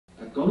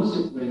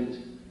consequent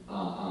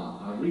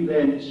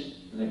revenge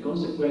and a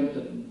consequent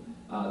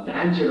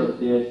danger of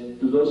death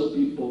to those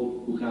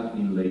people who have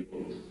been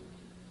labeled.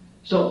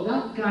 So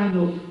that kind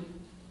of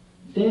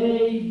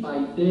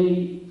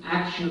day-by-day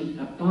action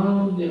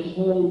upon the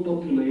whole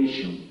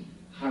population,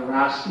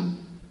 harassing,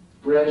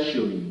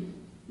 pressuring,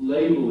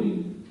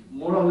 labeling,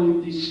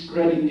 morally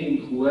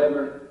discrediting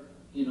whoever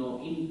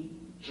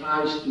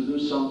tries to do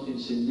something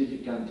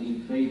significant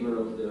in favor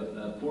of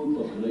the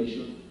poor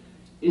population,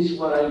 is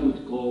what I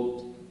would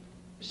call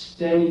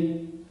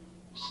state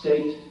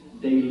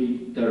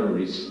daily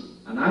terrorism.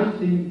 And I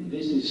think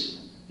this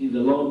is, in the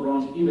long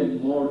run,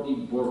 even more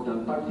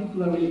important,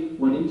 particularly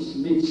when it's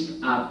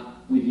mixed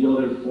up with the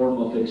other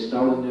form of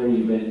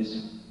extraordinary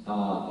events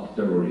of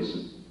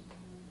terrorism.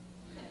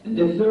 And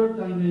the third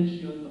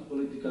dimension of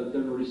political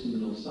terrorism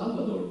in El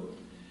Salvador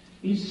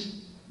is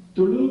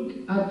to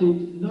look at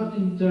it not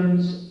in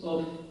terms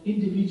of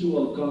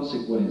individual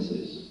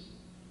consequences,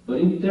 but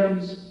in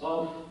terms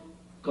of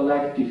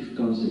collective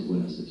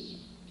consequences.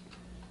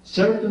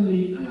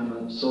 Certainly, I am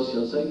a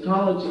social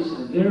psychologist,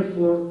 and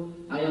therefore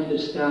I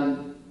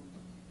understand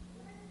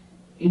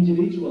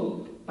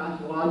individual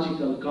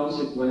pathological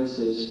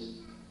consequences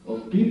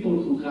of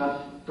people who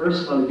have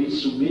personally been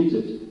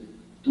submitted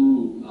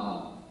to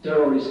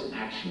terrorist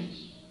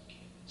actions.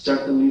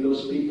 Certainly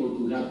those people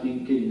who have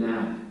been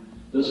kidnapped,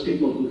 those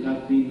people who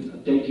have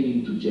been taken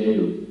into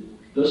jail,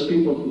 those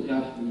people who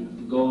have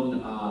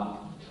gone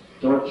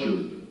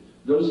tortured,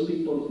 those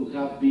people who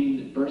have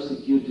been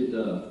persecuted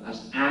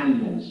as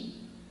animals,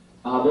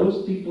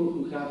 those people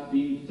who have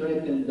been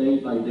threatened day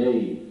by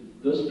day,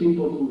 those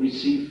people who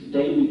receive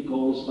daily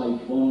calls by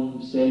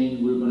phone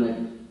saying we're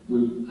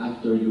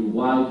after your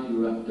wife,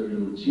 you're after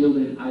your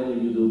children, either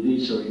you do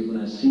this or you're going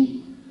to see.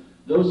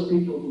 Those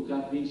people who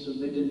have been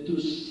submitted to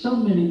so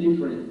many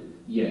different,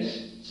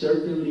 yes,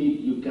 certainly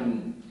you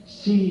can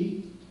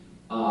see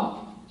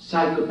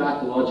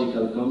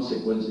psychopathological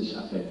consequences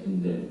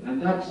affecting them.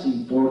 And that's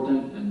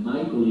important, and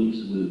my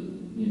colleagues will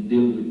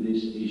deal with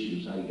these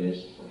issues, I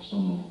guess, or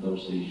some of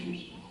those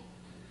issues.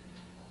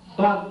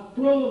 But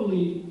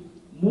probably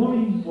more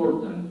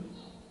important,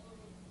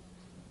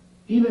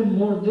 even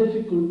more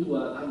difficult to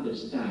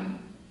understand,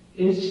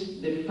 is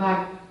the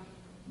fact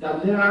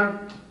that there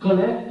are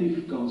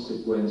collective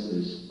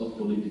consequences of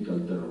political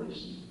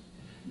terrorism.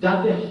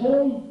 That the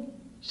whole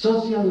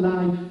social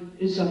life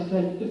is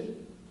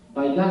affected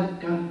by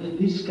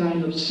this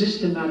kind of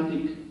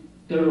systematic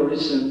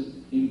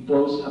terrorism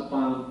imposed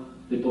upon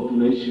the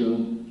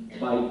population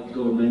by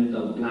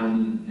governmental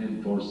planning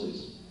and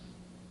forces.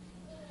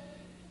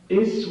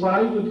 It's what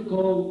I would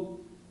call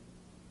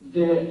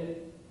the,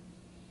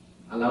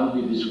 allow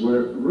me this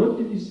word,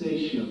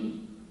 routinization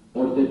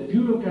or the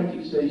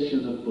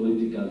bureaucratization of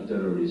political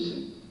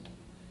terrorism.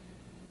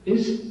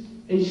 It's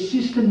a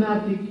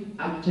systematic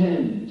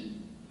attempt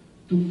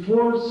to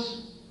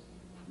force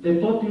the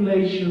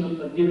population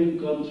of a given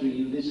country,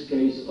 in this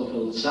case of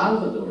El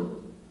Salvador,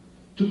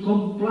 to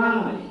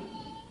comply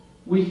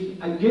with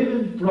a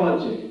given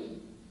project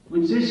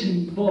which is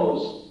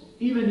imposed,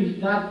 even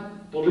if that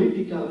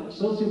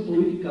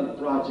socio-political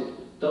project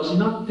does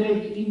not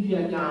take into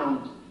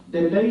account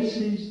the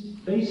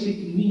basic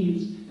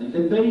needs and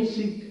the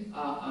basic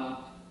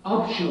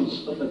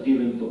options of a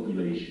given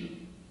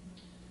population.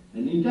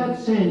 And in that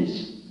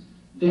sense,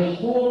 the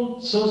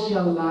whole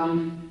social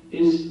life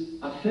is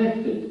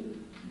affected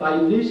by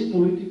this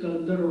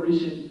political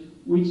terrorism,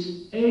 which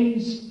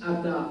aims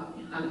at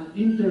an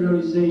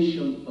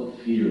interiorization of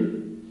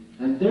fear.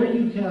 And there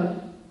you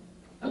have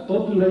a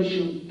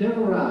population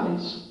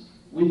terrorized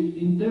with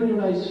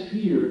interiorized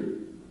fear,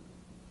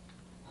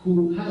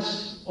 who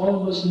has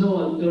almost no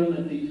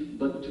alternative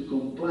but to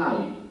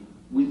comply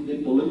with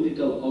the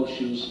political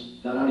options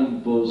that are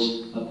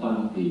imposed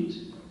upon it.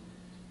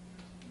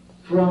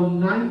 From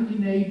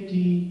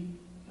 1980,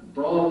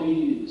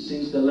 probably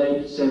since the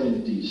late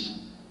 70s,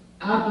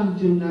 up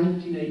until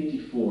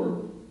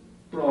 1984,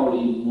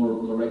 probably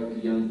more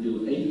correctly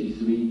until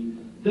 83,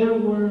 there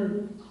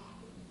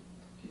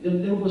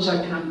was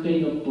a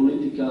campaign of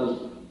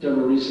political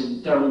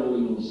terrorism terrible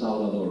in El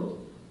Salvador.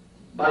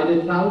 By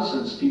the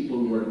thousands,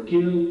 people were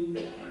killed,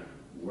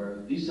 were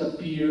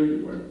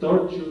disappeared, were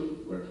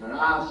tortured, were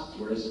harassed,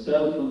 were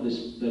expelled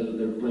from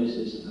their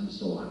places, and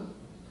so on.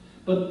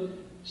 But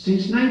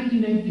since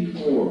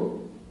 1984,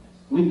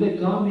 with the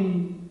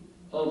coming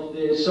of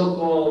the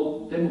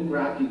so-called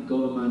democratic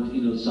government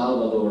in El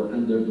Salvador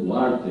under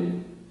Duarte,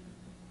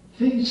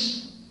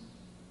 things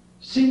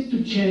seem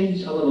to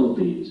change a little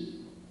bit.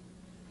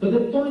 But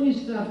the point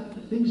is that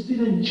things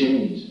didn't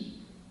change.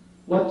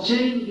 What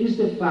changed is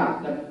the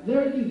fact that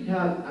there you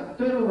have a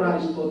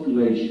terrorized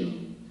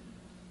population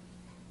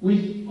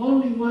with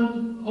only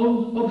one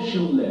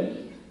option left,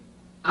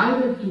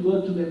 either to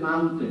go to the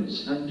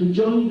mountains and to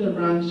join the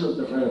ranks of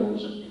the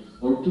rebels,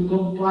 or to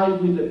comply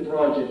with the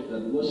project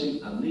that was,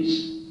 at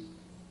least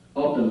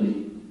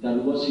openly, that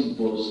was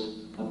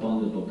imposed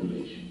upon the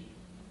population.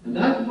 And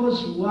that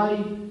was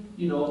why,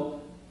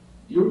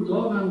 your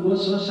government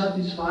was so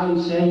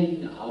satisfied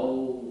saying,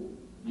 oh,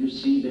 you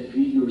see the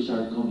figures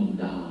are coming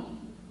down,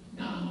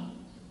 down.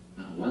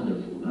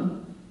 Wonderful, huh?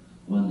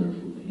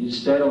 Wonderful.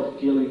 Instead of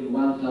killing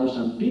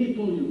 1,000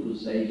 people, you could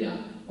say, yeah,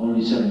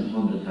 only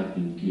 700 have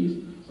been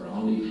killed, or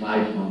only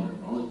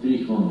 500, or only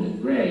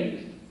 300.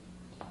 Great.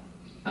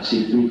 As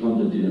if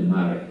 300 didn't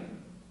matter.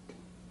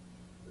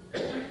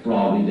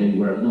 Probably they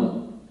were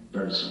not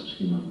persons,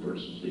 human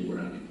persons, they were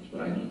animals,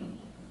 but I don't know.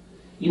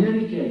 In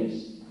any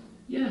case,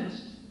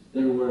 yes,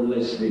 there were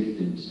less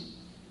victims,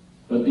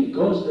 but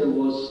because there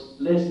was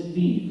less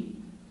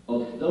need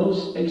of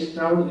those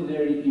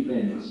extraordinary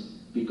events,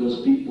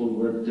 because people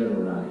were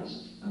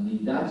terrorized, and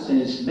in that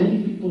sense,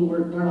 many people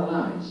were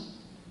paralyzed.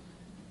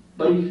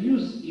 But if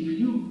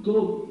you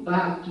go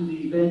back to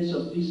the events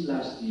of these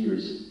last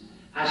years,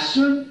 as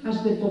soon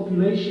as the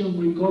population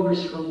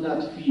recovers from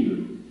that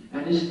fear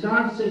and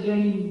starts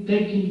again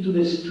taking to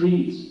the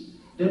streets,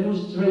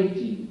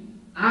 demonstrating,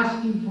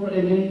 asking for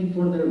again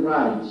for their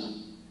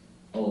rights,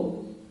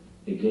 oh,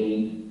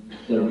 again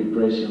the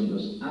repression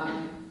goes up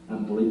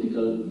and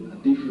political,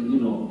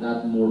 different,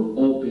 that more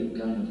open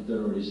kind of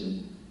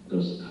terrorism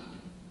goes up.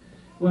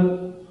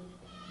 Well,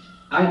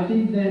 I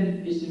think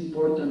then it's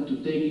important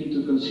to take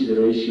into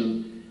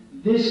consideration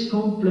this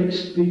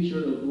complex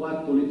picture of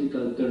what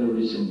political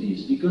terrorism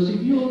is. Because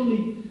if you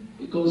only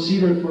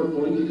consider for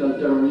political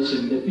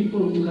terrorism the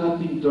people who have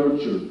been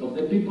tortured, or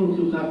the people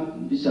who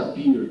have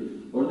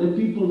disappeared, or the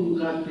people who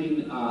have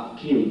been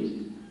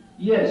killed,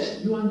 yes,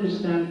 you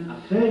understand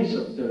a phase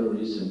of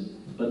terrorism,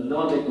 but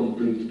not a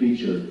complete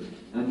picture.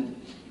 And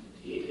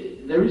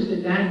there is the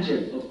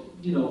danger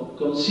of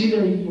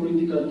considering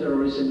political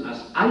terrorism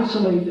as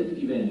isolated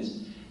events,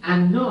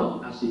 and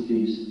not as it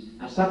is,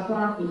 as a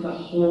part of a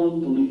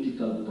whole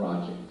political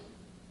project.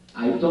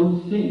 I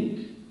don't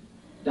think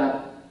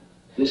that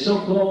the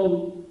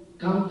so-called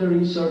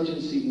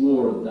counterinsurgency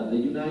war that the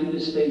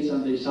United States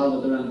and the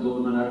Salvadoran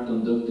government are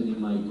conducting in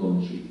my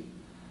country,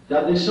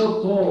 that the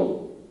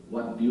so-called,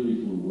 what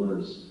beautiful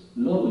words,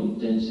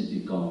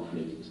 low-intensity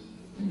conflict,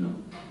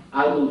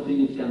 I don't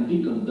think it can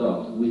be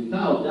conducted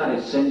without that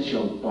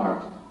essential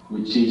part,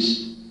 which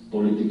is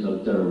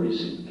political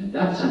terrorism. And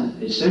that's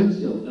an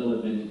essential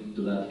element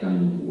to that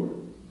kind of war.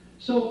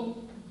 So,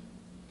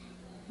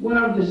 what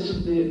are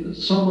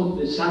some of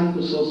the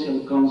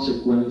psychosocial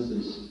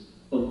consequences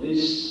of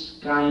this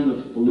kind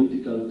of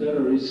political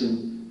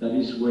terrorism that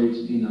is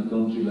waged in a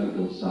country like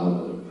El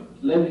Salvador?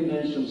 Let me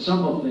mention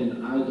some of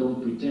them. I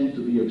don't pretend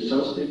to be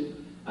exhaustive.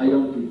 I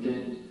don't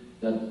pretend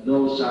that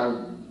those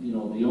are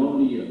the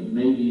only,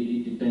 maybe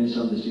it depends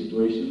on the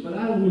situation, but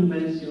I will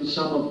mention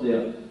some of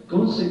the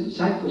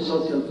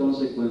psychosocial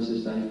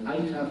consequences that I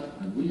have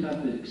and we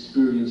have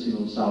experienced in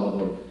El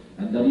Salvador,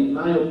 and that in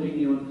my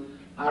opinion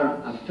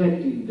are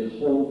affecting the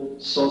whole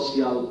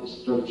social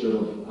structure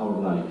of our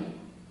life.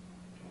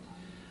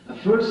 A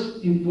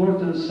first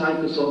important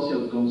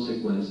psychosocial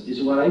consequence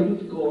is what I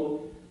would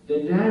call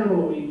the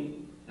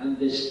narrowing and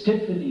the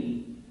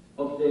stiffening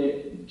of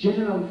the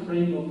general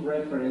frame of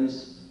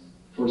reference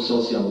for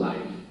social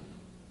life.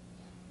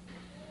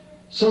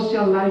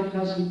 Social life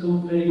has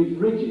become very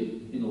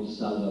rigid in El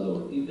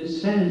Salvador, in the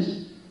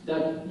sense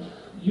that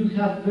you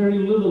have very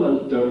little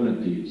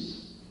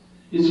alternatives.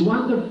 It's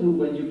wonderful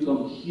when you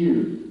come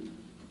here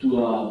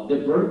to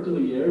the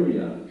Berkeley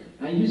area,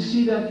 and you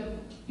see that,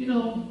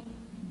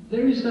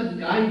 there is that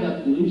guy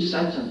that believes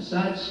such and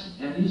such,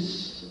 and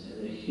his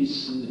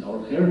or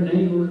her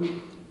neighbor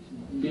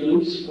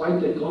believes quite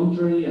the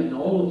contrary, and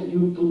all of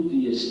you put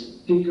the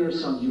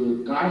stickers on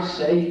your car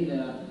saying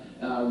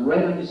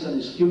Reagan is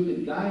a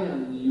stupid guy,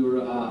 and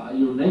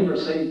your neighbor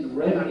saying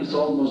Reagan is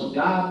almost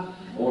God,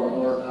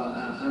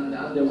 and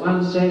the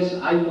one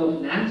says I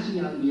love Nancy,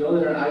 and the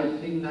other I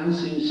think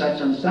Nancy is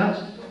such and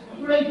such.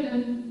 Great,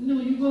 and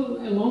you go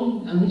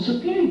along, and it's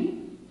okay.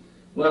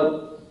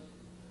 Well,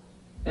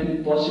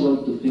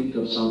 impossible to think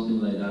of something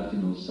like that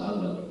in El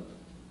Salvador.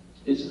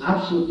 It's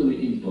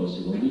absolutely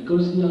impossible,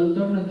 because the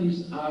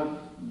alternatives are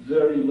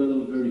very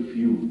little, very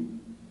few.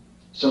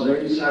 So there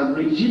is a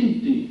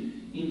rigidity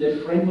in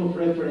the frame of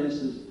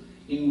references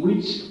in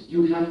which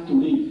you have to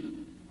live,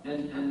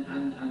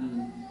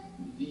 and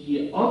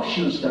the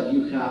options that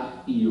you have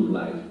in your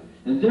life.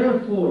 And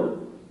therefore,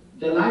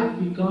 the life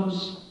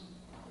becomes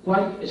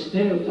quite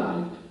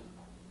stereotyped.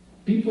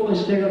 People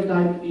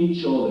stereotype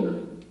each other,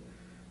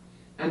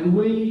 and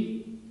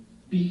we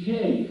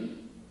behave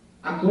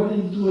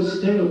according to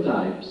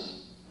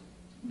stereotypes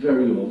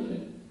very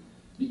often,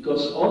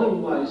 because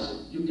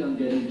otherwise you can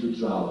get into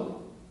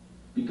trouble.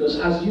 Because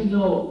as you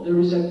know, there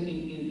is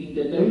in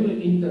the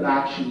daily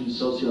interaction in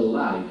social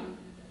life,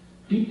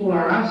 people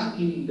are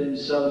asking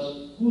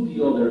themselves who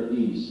the other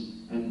is.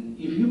 And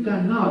if you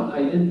cannot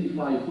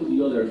identify who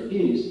the other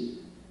is,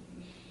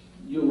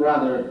 you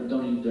rather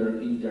don't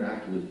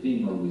interact with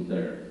him or with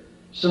her.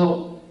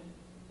 So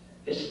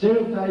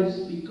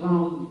stereotypes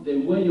become the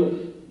way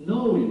of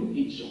knowing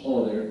each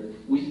other,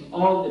 with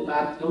all the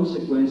bad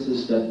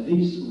consequences that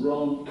this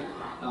wrong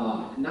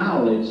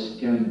knowledge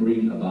can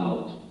bring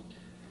about.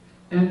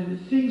 And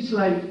things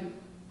like,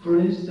 for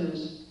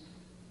instance,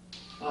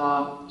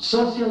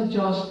 social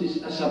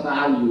justice as a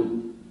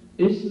value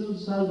is in El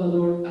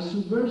Salvador a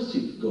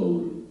subversive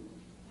goal.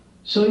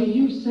 So if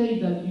you say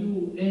that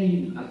you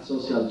aim at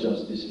social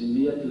justice,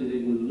 immediately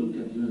they will look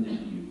at you and say,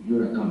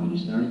 you're a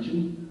communist, aren't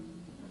you?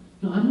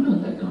 No, I'm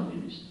not a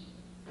communist.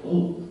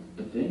 Oh,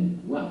 but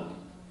then, what?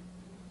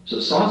 So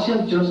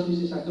social justice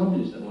is a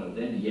communist. Well,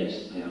 then,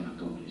 yes, I am a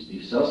communist.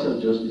 If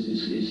social justice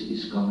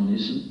is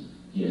communism,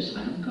 yes,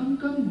 I am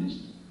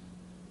communist.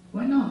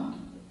 Why not?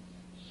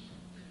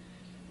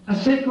 A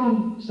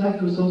second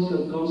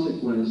psychosocial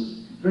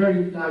consequence,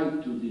 very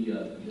tied to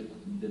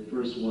the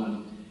first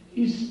one,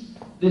 is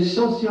the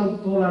social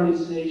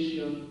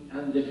polarization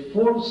and the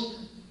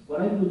forced,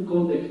 what I would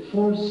call the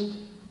forced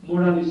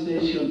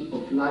moralization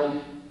of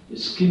life,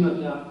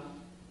 schemata,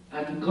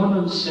 and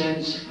common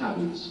sense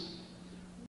habits.